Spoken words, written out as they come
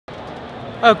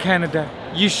Oh, Canada,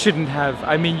 you shouldn't have.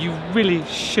 I mean, you really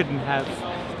shouldn't have.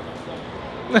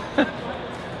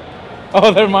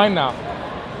 Oh, they're mine now.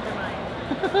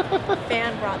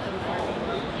 Fan brought them for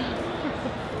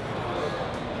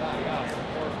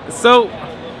me. So,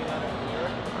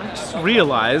 I just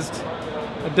realized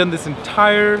I've done this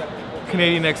entire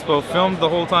Canadian Expo, filmed the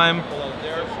whole time.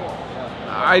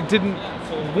 I didn't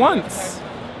once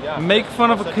make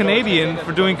fun of a Canadian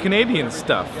for doing Canadian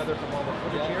stuff.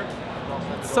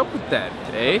 What's up with that,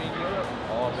 eh?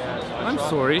 I'm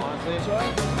sorry.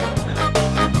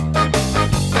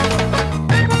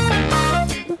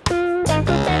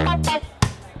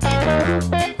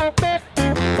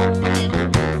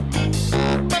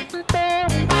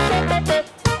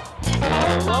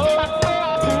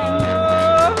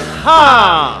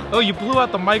 Ha! Oh, you blew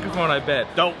out the microphone, I bet.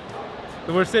 Dope.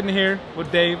 So we're sitting here with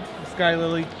Dave, Sky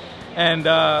Lily, and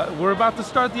we're about to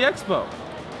start the expo.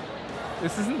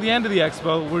 This isn't the end of the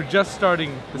expo. We're just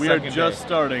starting the second day. We are just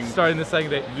starting. Starting the second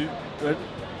day.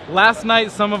 Last night,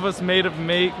 some of us may have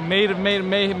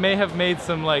made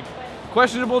some like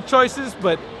questionable choices,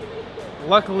 but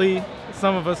luckily,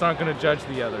 some of us aren't going to judge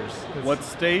the others. What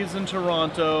stays in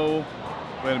Toronto?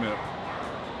 Wait a minute.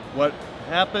 What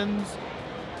happens?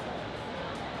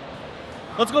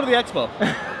 Let's go to the expo.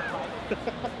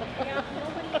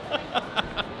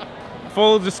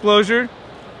 Full disclosure,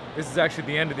 this is actually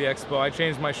the end of the expo. I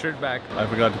changed my shirt back. I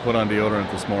forgot to put on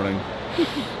deodorant this morning.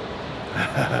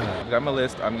 I've got my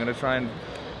list. I'm gonna try and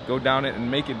go down it and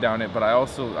make it down it, but I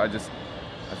feel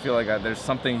like there's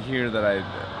something here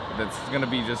that's gonna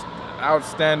be just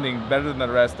outstanding, better than the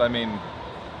rest. I mean,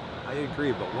 I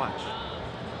agree, but watch.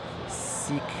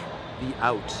 Seek the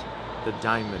out, the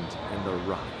diamond in the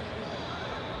rough.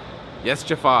 Yes,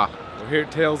 Jaffa. We're here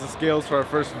at Tails of Scales for our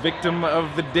first victim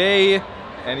of the day,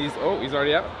 and he's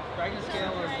already out. Dragon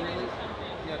scale is really,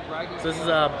 so this is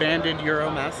a banded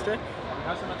Euromastic.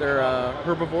 They're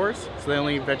herbivores, so they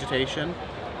only eat vegetation.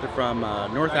 They're from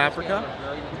North Africa.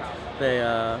 They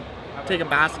take a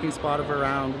basking spot of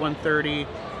around 130.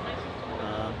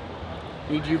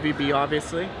 Need UVB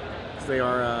obviously, because they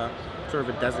are sort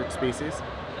of a desert species.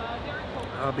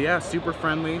 But yeah, super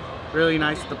friendly, really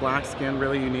nice with the black skin,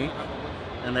 really unique.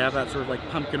 And they have that sort of like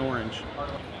pumpkin orange.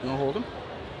 You wanna hold them?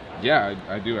 Yeah,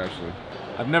 I do actually.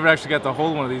 I've never actually got to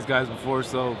hold one of these guys before,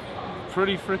 so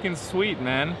pretty freaking sweet,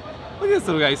 man. Look at this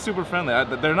little guy, he's super friendly.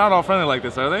 They're not all friendly like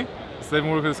this, are they? So they've been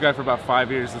working with this guy for about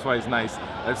 5 years, that's why he's nice.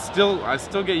 I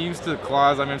still get used to the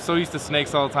claws. I mean, I'm so used to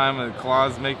snakes all the time, and the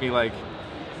claws make me like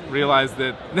realize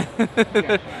that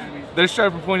they're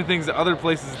sharp at pointing things at other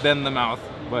places than the mouth,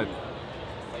 but.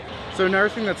 So another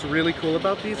thing that's really cool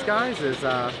about these guys is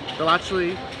they'll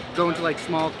actually go into like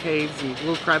small caves and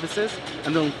little crevices,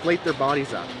 and they'll inflate their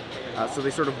bodies up. So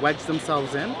they sort of wedge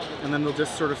themselves in, and then they'll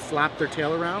just sort of slap their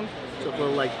tail around. So if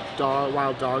little like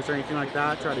wild dogs or anything like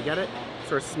that try to get it,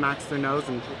 sort of smacks their nose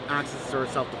and acts as sort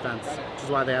of self-defense, which is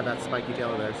why they have that spiky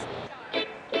tail of theirs.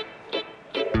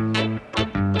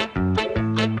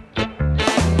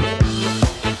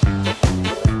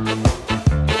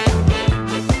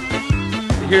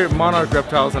 Here at Monarch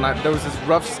Reptiles, and there was this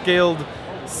rough-scaled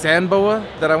sand boa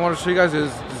that I wanted to show you guys. It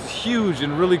was huge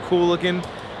and really cool looking,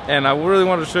 and I really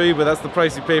wanted to show you, but that's the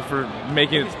price you pay for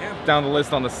making it down the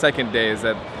list on the second day, is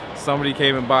that somebody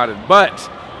came and bought it. But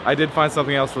I did find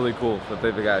something else really cool that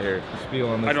they've got here. Spiel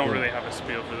on this. I don't really have a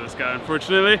spiel for this guy,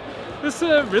 unfortunately. This is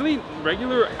a really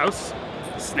regular house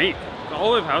snake, an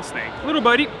olive house snake. Little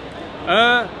bitey,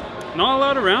 not a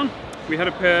lot around. We had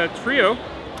a trio.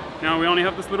 Now we only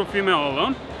have this little female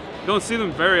alone. Don't see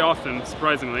them very often,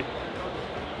 surprisingly.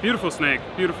 Beautiful snake,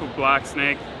 beautiful black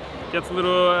snake. Gets a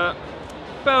little,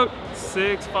 about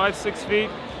 5, 6 feet,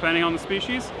 depending on the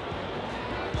species.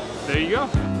 There you go.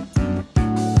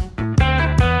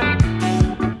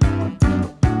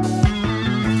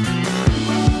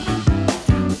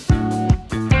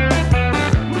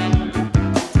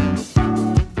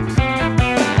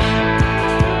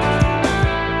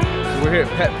 Here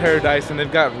at Pet Paradise, and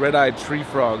they've got red-eyed tree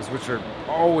frogs, which are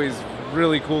always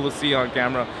really cool to see on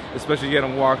camera, especially get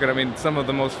them walking. I mean, some of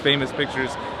the most famous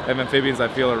pictures of amphibians I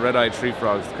feel are red-eyed tree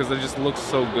frogs, because they just look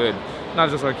so good. Not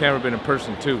just on camera, but in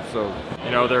person too. So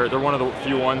you know, they're one of the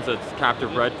few ones that's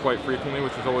captive bred quite frequently,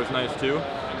 which is always nice too.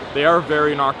 They are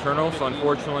very nocturnal, so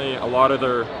unfortunately a lot of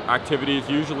their activities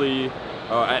usually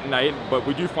at night, but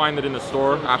we do find that in the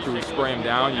store after we spray them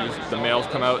down, the males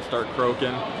come out, start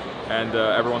croaking, and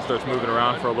everyone starts moving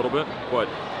around for a little bit. But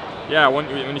yeah, when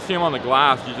you see them on the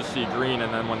glass, you just see green,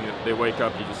 and then when they wake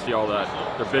up, you just see all that.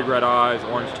 Their big red eyes,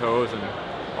 orange toes, and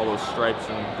all those stripes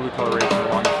and blue coloration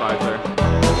along the sides there.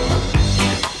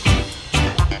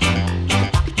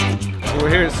 We're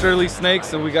here at Surly Snakes,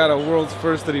 so we got a world's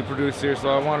first that he produced here. So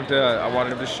I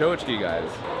wanted him to show it to you guys.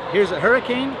 Here's a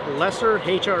Hurricane Lesser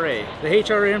HRA. The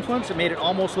HRA influence, it made it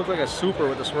almost look like a super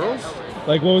with the swirls.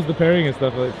 Like, what was the pairing and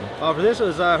stuff like that? For this, it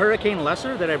was a Hurricane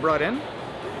Lesser that I brought in,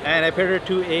 and I paired it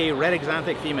to a red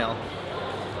exanthic female.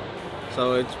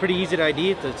 So it's pretty easy to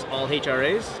ID. It's all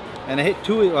HRAs. And I hit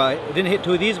two, I didn't hit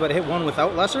two of these, but I hit one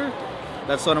without Lesser.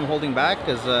 That's what I'm holding back,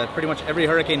 because pretty much every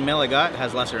Hurricane male I got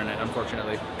has Lesser in it,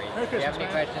 unfortunately. If you have any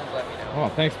questions, let me know. Oh,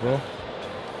 thanks, bro.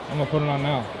 I'm gonna put it on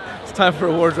now. It's time for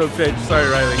a wardrobe change. Sorry,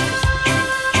 Riley.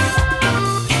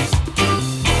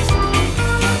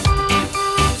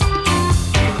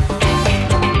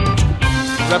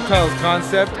 Reptiles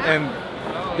concept, and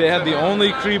they had the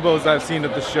only Cribos I've seen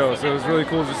at the show, so it was really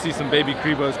cool to see some baby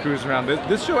Cribos cruise around.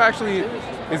 This show actually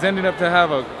is ending up to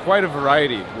have quite a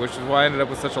variety, which is why I ended up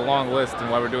with such a long list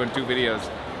and why we're doing 2 videos,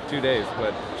 2 days.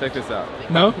 But check this out.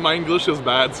 No? My English is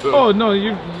bad, so... Oh, no,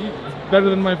 you better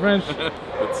than my French.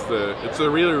 It's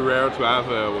really rare to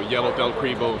have a yellowtail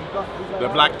Cribo. The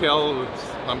blacktail,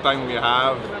 sometimes we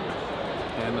have,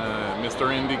 and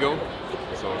Mr. Indigo.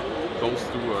 So those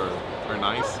 2 are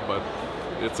nice, but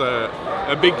it's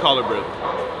a big colibrid.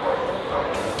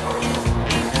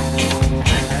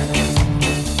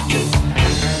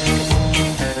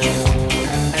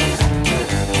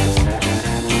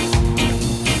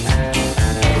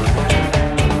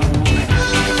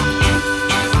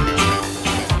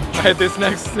 Alright, this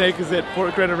next snake is at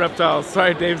Port Credit Reptiles.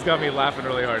 Sorry, Dave's got me laughing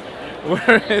really hard.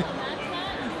 We're at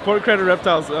Port Credit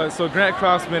Reptiles. So Grant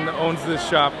Crossman owns this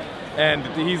shop, and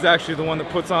he's actually the one that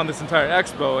puts on this entire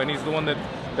expo, and he's the one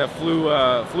that flew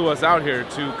us out here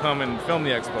to come and film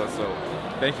the expo. So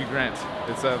thank you, Grant.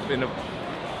 It's been a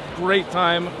great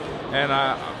time, and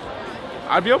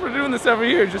I'd be open to doing this every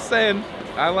year. Just saying,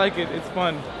 I like it. It's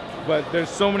fun. But there's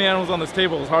so many animals on this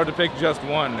table, it's hard to pick just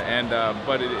one, and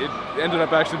but it ended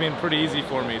up actually being pretty easy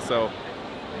for me, so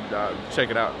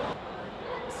check it out.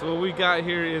 So what we got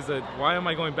here is why am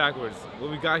I going backwards?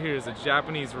 What we got here is a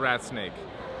Japanese rat snake.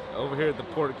 Over here at the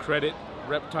Port Credit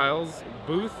Reptiles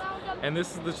booth, and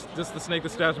this is just the snake that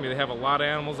stabs me. They have a lot of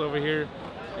animals over here,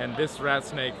 and this rat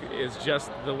snake is just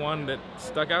the one that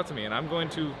stuck out to me, and I'm going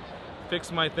to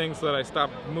fix my thing so that I stop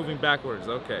moving backwards.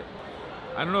 Okay.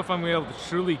 I don't know if I'm going to be able to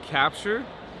truly capture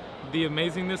the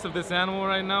amazingness of this animal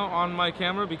right now on my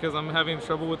camera because I'm having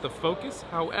trouble with the focus.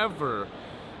 However,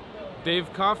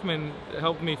 Dave Kaufman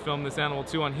helped me film this animal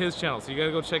too on his channel. So you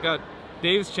gotta go check out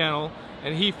Dave's channel,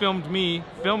 and he filmed me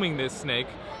filming this snake.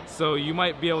 So you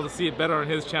might be able to see it better on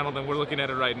his channel than we're looking at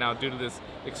it right now due to this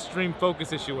extreme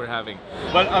focus issue we're having.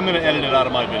 But I'm going to edit it out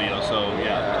of my video, so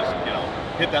yeah, just, you know,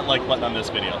 hit that like button on this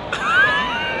video.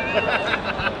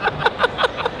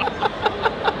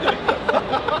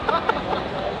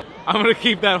 I'm gonna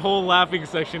keep that whole laughing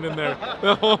section in there.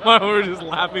 The whole time we're just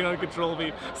laughing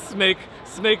uncontrollably. Snake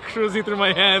cruising through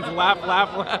my hands. Laugh,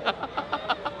 laugh, laugh.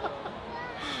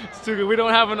 It's too good. We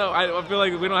don't have enough. I feel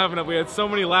like we don't have enough. We had so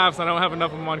many laughs. I don't have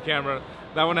enough of them on camera.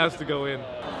 That one has to go in.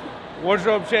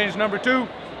 Wardrobe change number 2.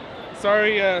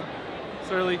 Sorry,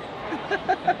 Surly.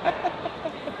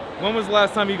 When was the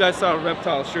last time you guys saw a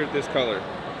Reptile shirt this color?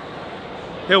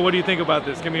 Hill, what do you think about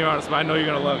this? Give me your honest, but I know you're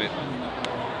gonna love it.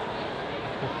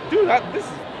 Dude, this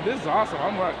is awesome.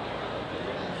 I'm right.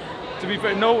 To be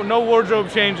fair, no wardrobe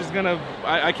change is gonna.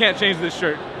 I can't change this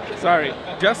shirt. Sorry.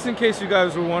 Just in case you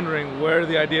guys were wondering where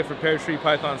the idea for pear tree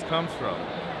pythons comes from,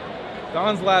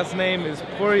 Don's last name is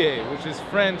Poirier, which is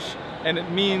French, and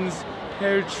it means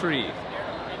pear tree.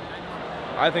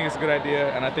 I think it's a good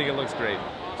idea, and I think it looks great.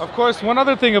 Of course, one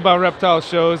other thing about reptile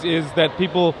shows is that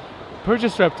people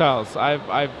purchase reptiles.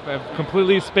 I've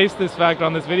completely spaced this fact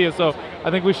on this video, so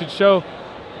I think we should show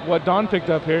what Don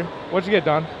picked up here. What'd you get,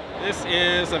 Don? This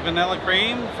is a vanilla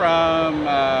cream from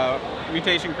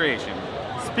Mutation Creation.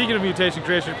 Speaking of Mutation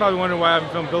Creation, you're probably wondering why I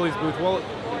haven't filmed Billy's booth. Well,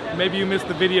 maybe you missed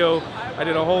the video. I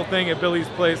did a whole thing at Billy's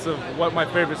place of what my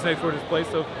favorite snakes were at his place.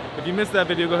 So if you missed that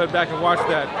video, go ahead back and watch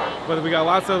that. But we got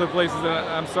lots of other places, and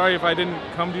I'm sorry if I didn't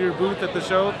come to your booth at the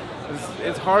show.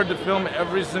 It's hard to film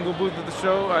every single booth at the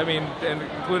show. I mean, and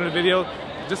including a video,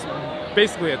 just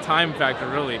basically a time factor,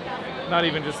 really. Not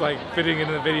even just like fitting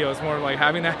into the video. It's more like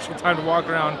having the actual time to walk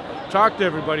around, talk to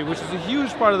everybody, which is a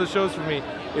huge part of the shows for me,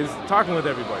 is talking with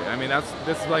everybody. I mean,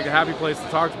 this is like a happy place to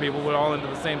talk to people. We're all into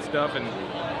the same stuff, and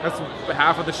that's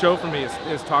half of the show for me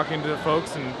is talking to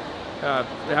folks and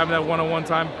having that one-on-one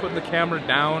time, putting the camera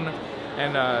down,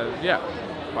 and yeah,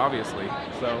 obviously.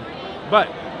 So, but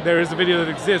there is a video that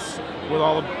exists with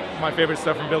all of my favorite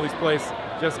stuff from Billy's place.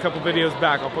 Just a couple videos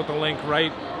back. I'll put the link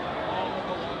right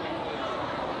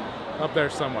up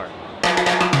there somewhere.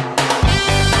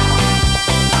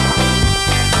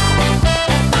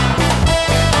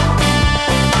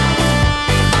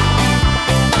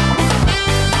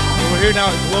 here now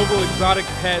at Global Exotic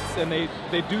Pets, and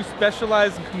they do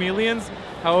specialize in chameleons.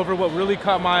 However, what really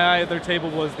caught my eye at their table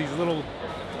was these little,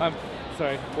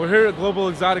 we're here at Global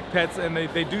Exotic Pets, and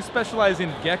they do specialize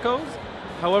in geckos.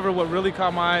 However, what really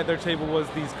caught my eye at their table was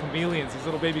these chameleons, these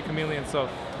little baby chameleons. So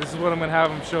this is what I'm gonna have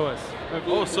them show us.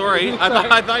 Oh, sorry.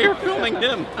 I thought you were filming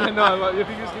him. No, if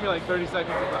you just give me like 30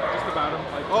 seconds just about them.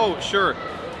 Like, oh, sure.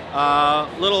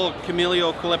 Little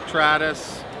Cameleo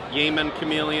calyptratus, Yemen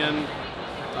chameleon.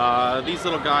 These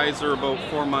little guys are about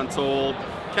 4 months old.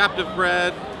 Captive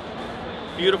bred,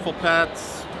 beautiful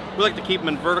pets. We like to keep them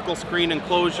in vertical screen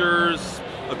enclosures,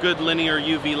 a good linear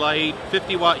UV light.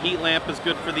 50-watt heat lamp is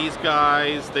good for these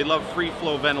guys. They love free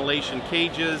flow ventilation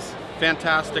cages.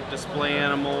 Fantastic display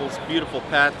animals, beautiful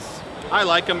pets. I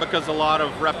like them because a lot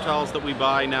of reptiles that we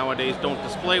buy nowadays don't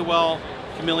display well.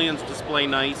 Chameleons display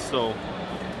nice, so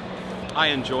I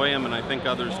enjoy them, and I think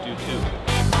others do too.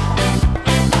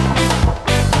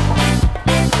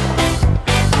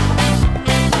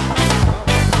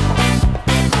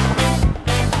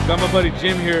 Got my buddy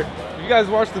Jim here. If you guys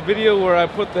watched the video where I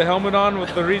put the helmet on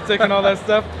with the retic and all that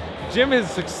stuff, Jim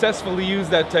has successfully used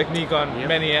that technique on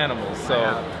many animals. So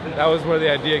that was where the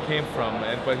idea came from.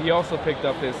 But he also picked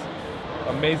up this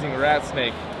amazing rat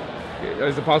snake.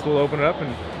 Is it possible to open it up?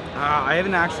 And I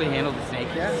haven't actually handled the snake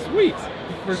yet. Sweet.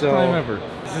 First time ever.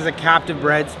 This is a captive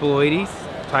bred Spiloides,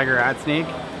 tiger rat snake.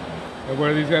 And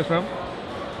where are these guys from?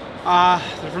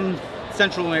 They're from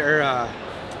Central or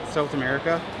South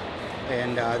America.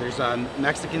 And there's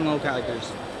Mexican local, like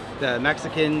there's the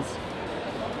Mexicans,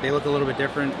 they look a little bit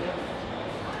different.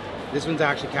 This one's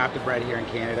actually captive bred here in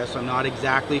Canada, so I'm not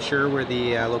exactly sure where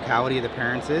the locality of the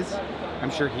parents is.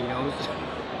 I'm sure he knows.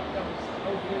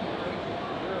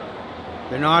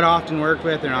 They're not often worked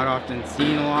with, they're not often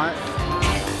seen a lot.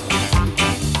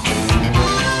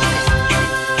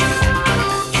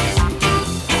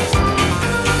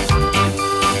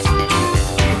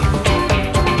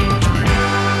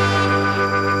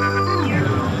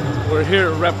 We're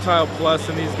here at Reptile Plus,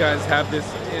 and these guys have this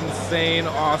insane,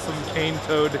 awesome cane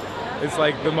toad. It's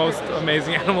like the most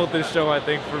amazing animal at this show, I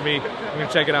think, for me. I'm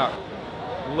gonna check it out.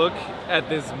 Look at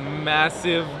this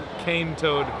massive cane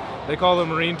toad. They call them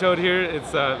marine toad here.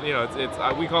 It's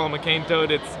we call them a cane toad.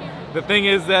 The thing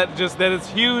is that it's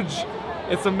huge.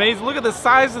 It's amazing. Look at the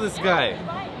size of this guy,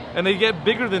 and they get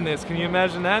bigger than this. Can you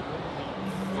imagine that?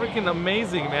 Freaking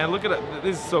amazing, man. Look at it.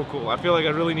 This is so cool. I feel like I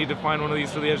really need to find one of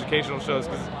these for the educational shows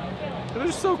because they're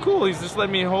just so cool. He's just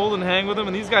letting me hold and hang with them,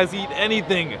 and these guys eat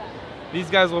anything. These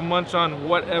guys will munch on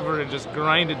whatever and just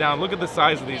grind it down. Look at the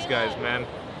size of these guys, man.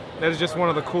 That is just one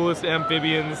of the coolest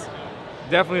amphibians.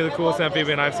 Definitely the coolest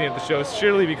amphibian I've seen at the show,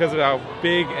 surely because of how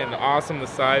big and awesome the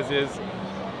size is.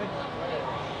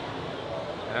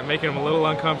 I'm making him a little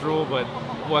uncomfortable, but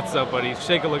what's up, buddy?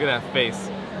 Shake a look at that face.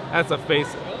 That's a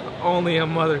face only a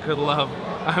mother could love.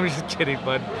 I'm just kidding,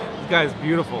 bud. This guy's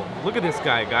beautiful. Look at this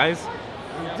guy, guys.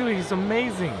 Dude, he's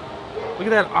amazing. Look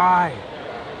at that eye.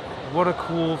 What a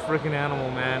cool freaking animal,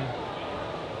 man.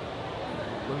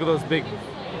 Look at those big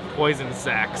poison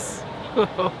sacs. It's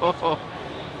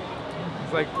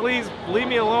like, please leave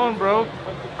me alone, bro.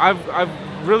 I've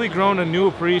really grown a new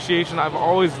appreciation. I've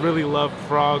always really loved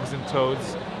frogs and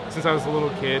toads since I was a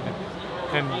little kid.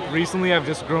 And recently I've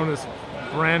just grown this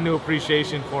brand new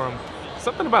appreciation for them.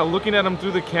 Something about looking at them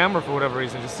through the camera for whatever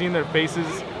reason, just seeing their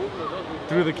faces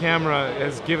through the camera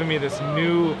has given me this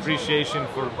new appreciation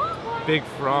for big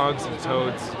frogs and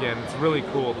toads. Again, it's really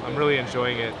cool. I'm really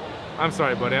enjoying it. I'm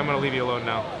sorry, buddy. I'm gonna leave you alone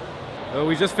now.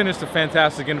 We just finished a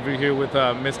fantastic interview here with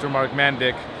Mr. Mark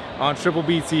Mandic on Triple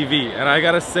B TV, and I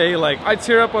gotta say, like, I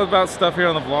tear up about stuff here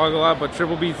on the vlog a lot, but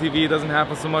Triple B TV doesn't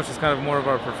happen so much. It's kind of more of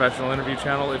our professional interview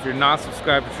channel. If you're not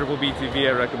subscribed to Triple B TV,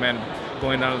 I recommend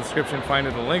going down in the description,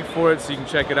 finding the link for it so you can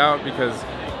check it out, because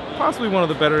possibly one of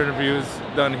the better interviews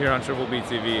done here on Triple B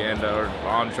TV and or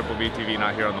on Triple B TV,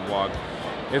 not here on the vlog.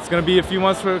 It's gonna be a few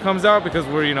months before it comes out because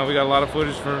we got a lot of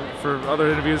footage for other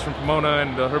interviews from Pomona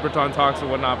and the Herberton talks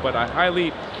and whatnot, but I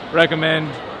highly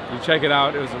recommend you check it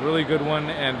out. It was a really good one,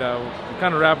 and we're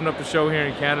kind of wrapping up the show here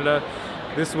in Canada.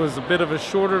 This was a bit of a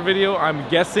shorter video. I'm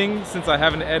guessing, since I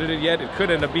haven't edited yet, it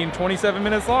could end up being 27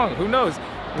 minutes long. Who knows?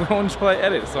 We won't until I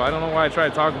edit, so I don't know why I try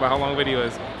to talk about how long a video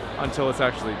is until it's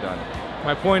actually done.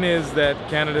 My point is that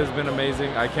Canada has been amazing.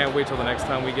 I can't wait till the next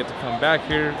time we get to come back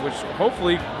here, which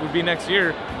hopefully would be next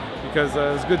year, because it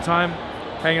was a good time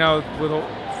hanging out with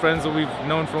friends that we've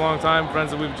known for a long time,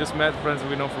 friends that we've just met, friends that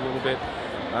we've known for a little bit.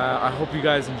 I hope you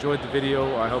guys enjoyed the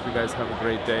video. I hope you guys have a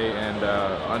great day, and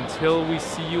until we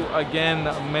see you again,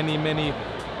 many, many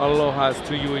alohas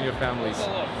to you and your families.